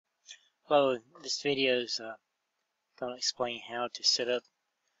Hello, this video is going to explain how to set up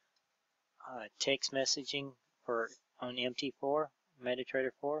text messaging on mt4,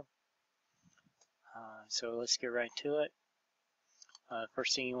 MetaTrader 4. So let's get right to it.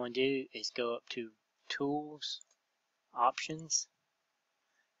 First thing you want to do is go up to Tools, Options,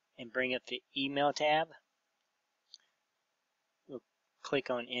 and bring up the Email tab. We'll click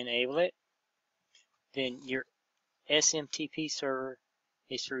on Enable it. Then your SMTP server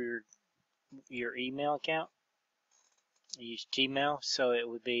is through your email account. I use Gmail, so it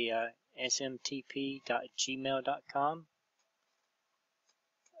would be smtp.gmail.com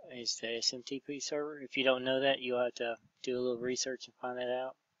is the SMTP server. If you don't know that, you'll have to do a little research and find that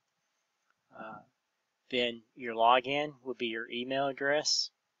out. Then your login would be your email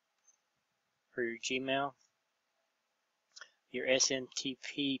address for your Gmail. Your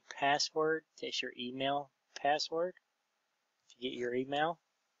SMTP password, that's your email password to get your email.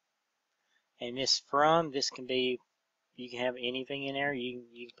 And this can be, you can have anything in there. You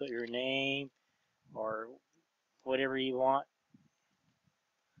can put your name or whatever you want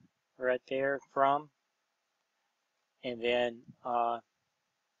right there from. And then we're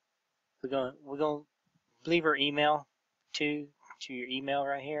going to leave our email to your email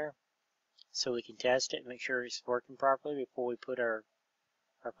right here so we can test it and make sure it's working properly before we put our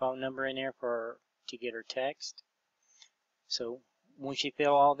phone number in there to get our text. So once you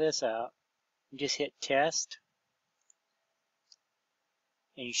fill all this out, you just hit test,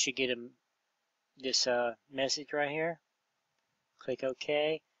 and you should get this message right here. Click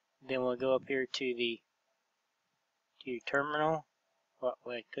OK. Then we'll go up here to your terminal. We'll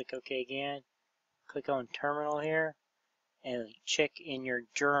click OK again. Click on terminal here and check in your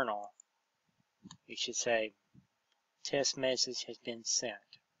journal. You should say test message has been sent.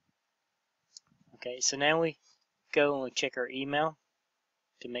 Okay, so now we go and we check our email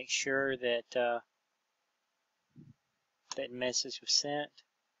to make sure that that message was sent.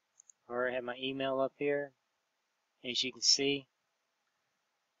 I already have my email up here. As you can see,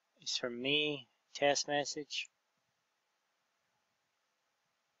 it's from me, test message.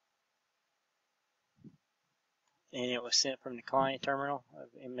 And it was sent from the client terminal of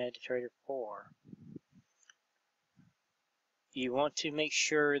MetaTrader 4. You want to make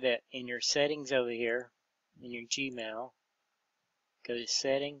sure that in your settings over here, in your Gmail, go to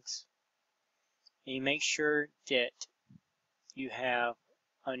settings, and you make sure that you have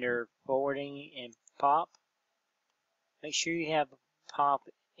under forwarding and POP, make sure you have POP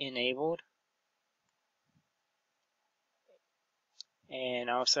enabled,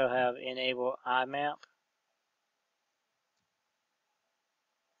 and also have enable IMAP.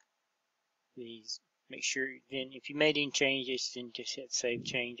 These, make sure, then if you made any changes, then just hit save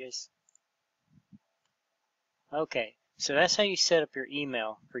changes. Okay, so that's how you set up your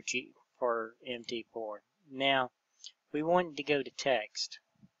email for MT4. Now, we want it to go to text.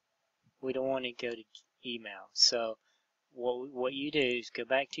 We don't want it to go to email. So what you do is go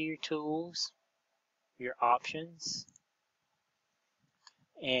back to your tools, your options,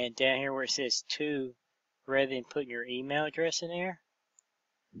 and down here where it says to, rather than putting your email address in there,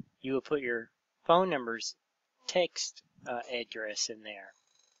 you will put your phone number's text address in there.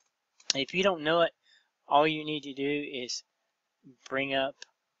 If you don't know it, all you need to do is bring up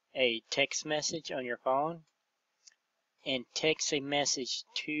a text message on your phone and text a message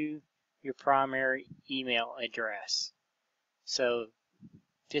to your primary email address. So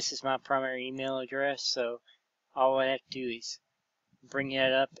this is my primary email address, so all I have to do is bring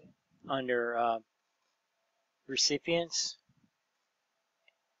that up under recipients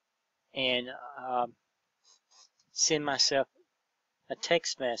and send myself a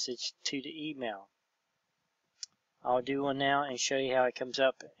text message to the email. I'll do one now and show you how it comes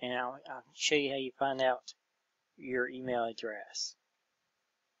up, and I'll show you how you find out your email address.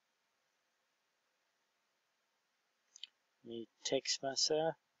 Let me text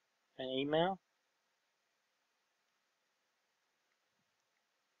myself an email.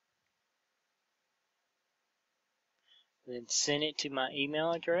 Then send it to my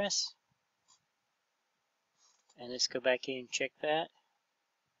email address. And let's go back in and check that.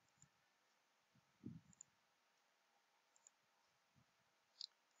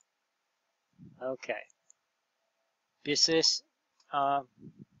 Okay. This is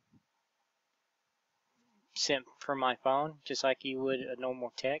sent from my phone, just like you would a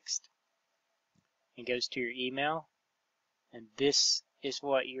normal text. It goes to your email. And this is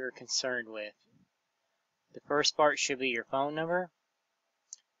what you're concerned with. The first part should be your phone number.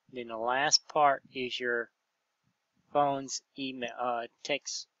 Then the last part is your phone's email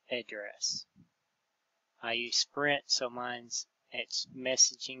text address. I use Sprint, so it's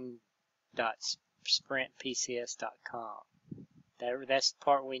messaging sprintpcs.com. That's the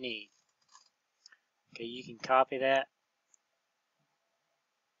part we need. Okay, you can copy that.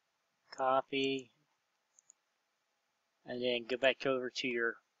 Copy. And then go back over to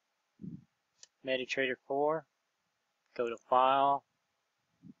your MetaTrader 4. Go to File.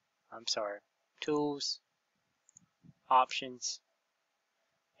 Tools. Options.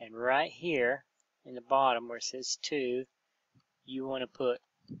 And right here in the bottom where it says 2, you want to put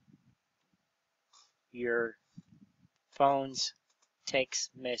your phone's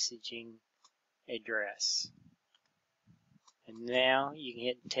text messaging address. And now you can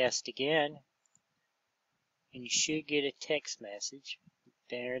hit test again, and you should get a text message.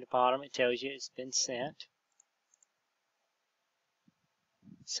 There at the bottom it tells you it's been sent.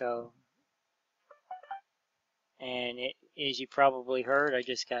 So, and as you probably heard, I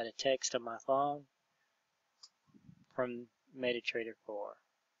just got a text on my phone from MetaTrader 4.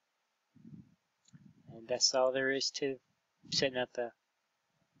 And that's all there is to setting up the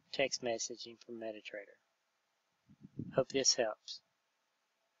text messaging from MetaTrader. Hope this helps.